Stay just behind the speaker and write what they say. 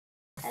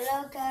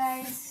Hello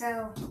guys,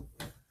 so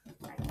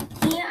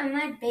here are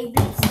my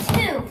beyblades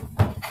too.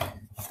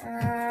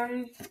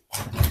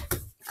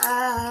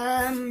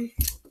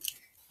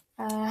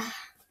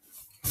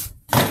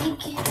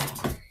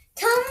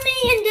 Tell me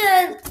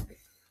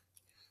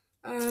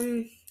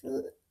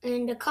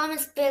in the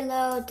comments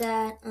below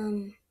that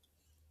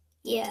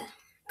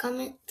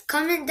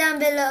comment down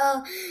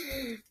below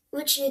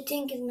which you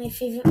think is my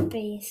favorite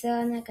base. So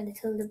I'm not gonna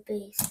tell the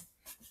base.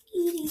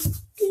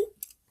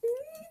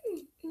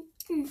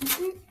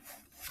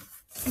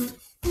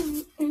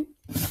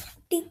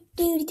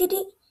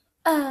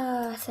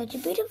 Such a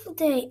beautiful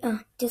day.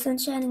 The sun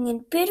shining in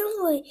a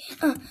beautiful way.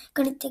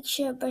 Gonna take a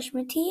shower, brush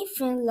my teeth,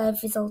 and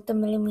life is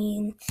ultimately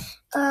mean.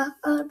 But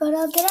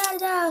I'll get out of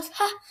the house.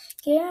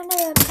 Get out of the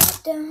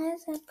house, down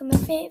hands up for my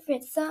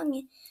favorite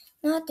song.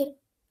 Not to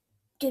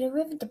the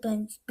river, the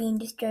planet's being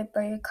destroyed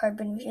by your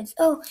carbon emissions.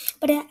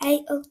 But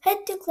I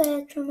head to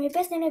class, try my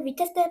best and every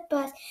test that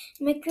pass.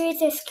 My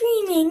grades are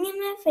screaming in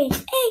my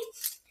face. Hey!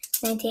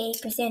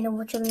 98% of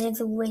what children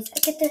is a waste. I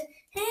get to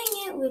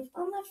hang out with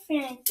all my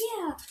friends.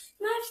 Yeah,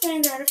 my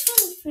friends are the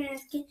funny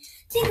friends. Can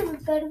think of a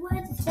better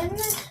way to spend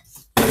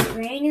my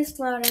brain is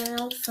slaughter and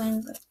old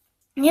friends.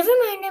 Never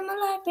mind, I'm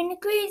alive in the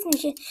greatest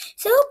nation.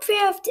 So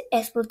proud of the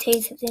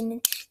exploitation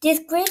and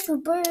disgraceful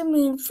burden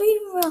me in free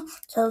roam.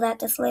 So that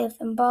the slave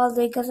and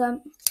ballsy, because I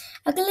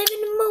can live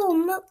in the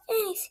moon, milk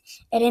eggs.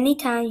 At any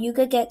time, you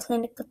could get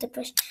clinical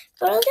depression.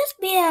 But I'll just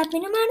be happy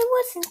no matter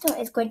what's in store.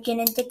 It's quite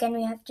genetic and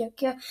we have to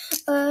cure.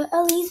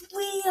 At least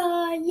we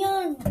are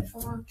young.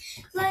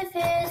 Life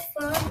is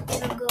fun,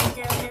 it'll go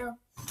downhill.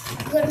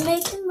 You gotta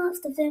make the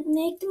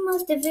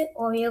most of it,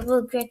 or you'll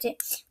regret it.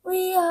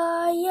 We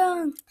are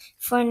young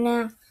for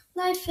now.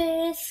 Life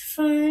is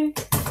fun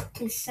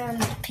to some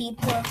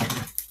people.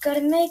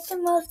 Gotta make the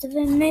most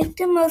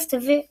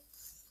of it.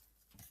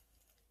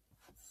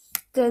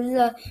 Good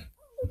luck.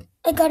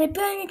 I gotta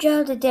burn your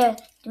job to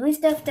death, doing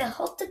stuff that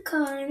help the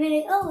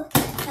economy.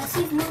 I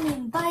save money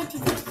and buy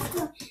things at the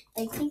store.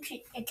 I think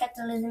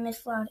capitalism is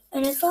flawed,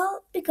 and it's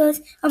all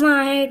because of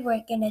my hard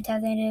work and the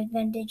talent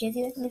advantages.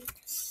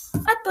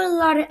 I put a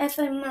lot of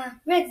effort in my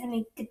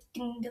resume.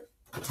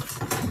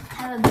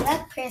 I'm a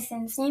black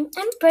person's name.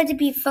 I'm proud to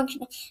be a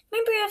functioning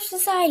member of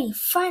society.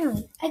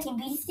 Finally, I can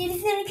be a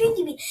citizen and dream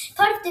to be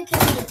part of the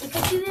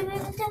community.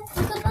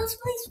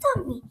 Please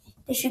stop me.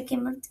 The shoe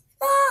came out.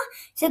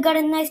 So got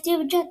a nice deal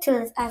with jet to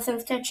this. I sort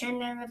of touch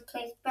and then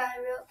replaced by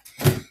real.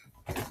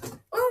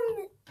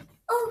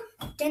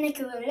 Then I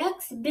can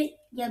relax a bit.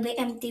 You'll be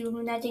empty with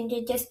nothing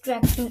to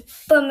distract me.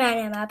 But man,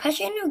 I'm a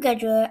passionate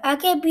graduate. I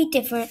can be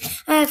different.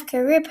 I have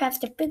career paths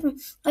to pick me.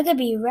 I could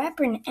be a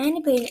rapper and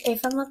animator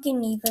if I'm lucky.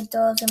 Neither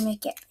those will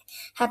make it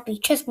happy.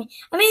 Trust me,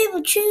 I'm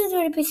able to choose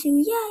where to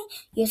pursue. Yeah,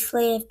 you're a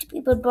slave to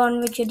people born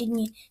richer than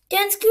you.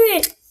 Then screw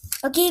it.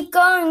 I'll keep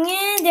going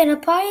and then I'll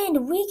party in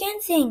the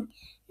weekend sing.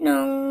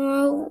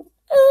 No.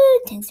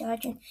 Thanks to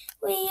Arjun.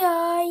 We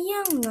are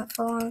young, not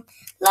for long.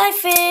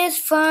 Life is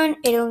fun,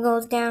 it'll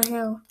go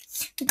downhill.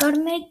 You gotta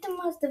make the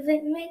most of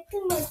it,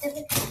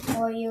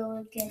 or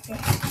you'll get it.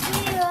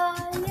 We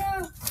are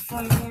young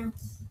for now.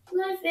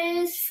 Life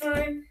is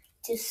fun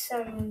to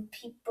some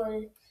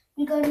people.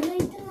 You gotta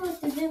make the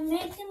most of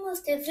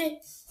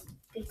it,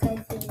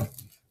 because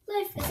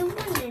life is a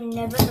wonder,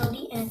 never know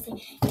the answer.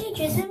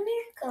 Nature's a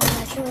miracle,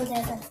 natural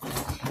disaster.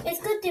 It's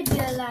good to be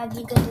alive,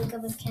 you can wake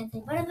up with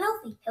cancer, but I'm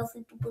healthy.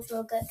 Healthy people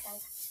still get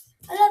cancer.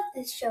 I love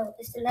this show,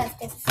 it's the last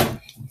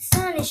episode. The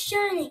sun is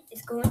shining,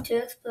 it's going to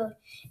explode.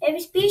 Every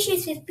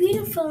species is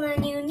beautiful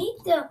and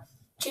unique though.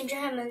 Ginger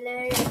had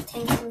malaria, tanks,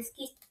 and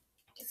mosquitoes.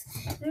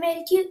 I made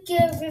a cute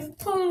girl with a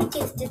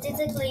ponytail.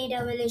 Statistically,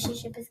 the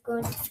relationship is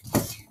going to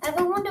I have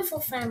a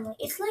wonderful family.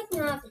 It's like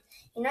nothing.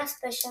 You're not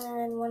special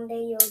and one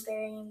day you'll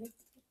bury me.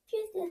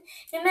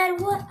 No matter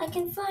what, I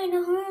can find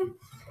a home.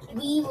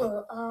 We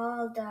will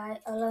all die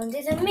alone.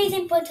 There's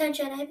amazing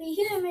potential in every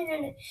human,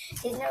 and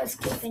there's no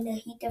escaping the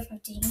heat of the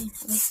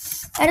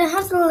universe. I don't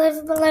have to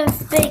live a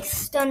life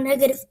based on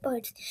negative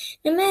parts.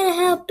 No matter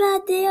how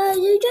bad they are,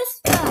 you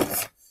just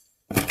pass.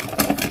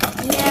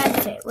 Yeah,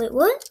 fair. Wait,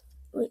 what?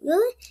 Wait,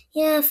 really?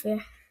 Yeah,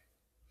 fair.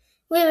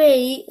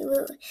 Wait,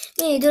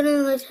 you don't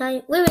know what's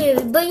how.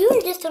 Wait, but you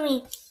were just telling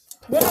me.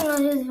 You don't know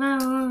who's how.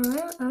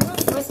 I'm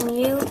not forcing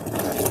you.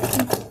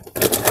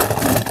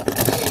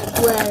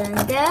 Well, in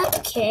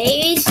that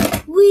case,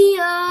 we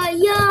are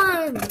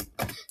young.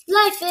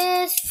 Life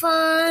is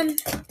fun.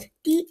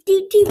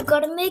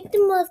 Gotta make the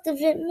most of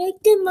it.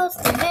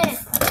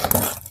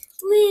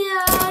 We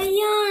are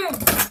young.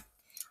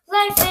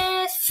 Life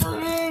is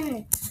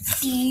fun.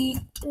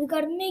 We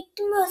gotta make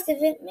the most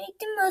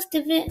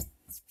of it.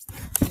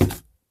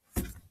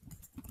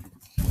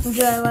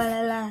 Enjoy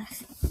while it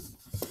lasts.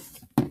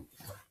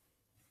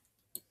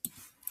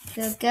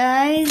 So,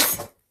 guys,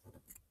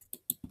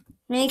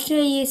 make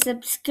sure you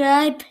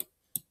subscribe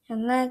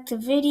and like the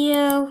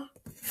video.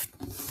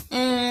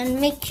 And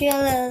make sure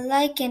to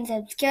like and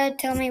subscribe.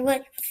 Tell me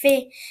what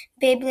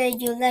Beyblade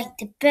you like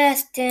the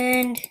best.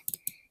 And,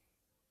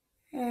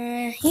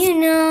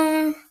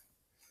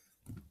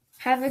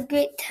 have a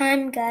great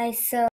time, guys. So.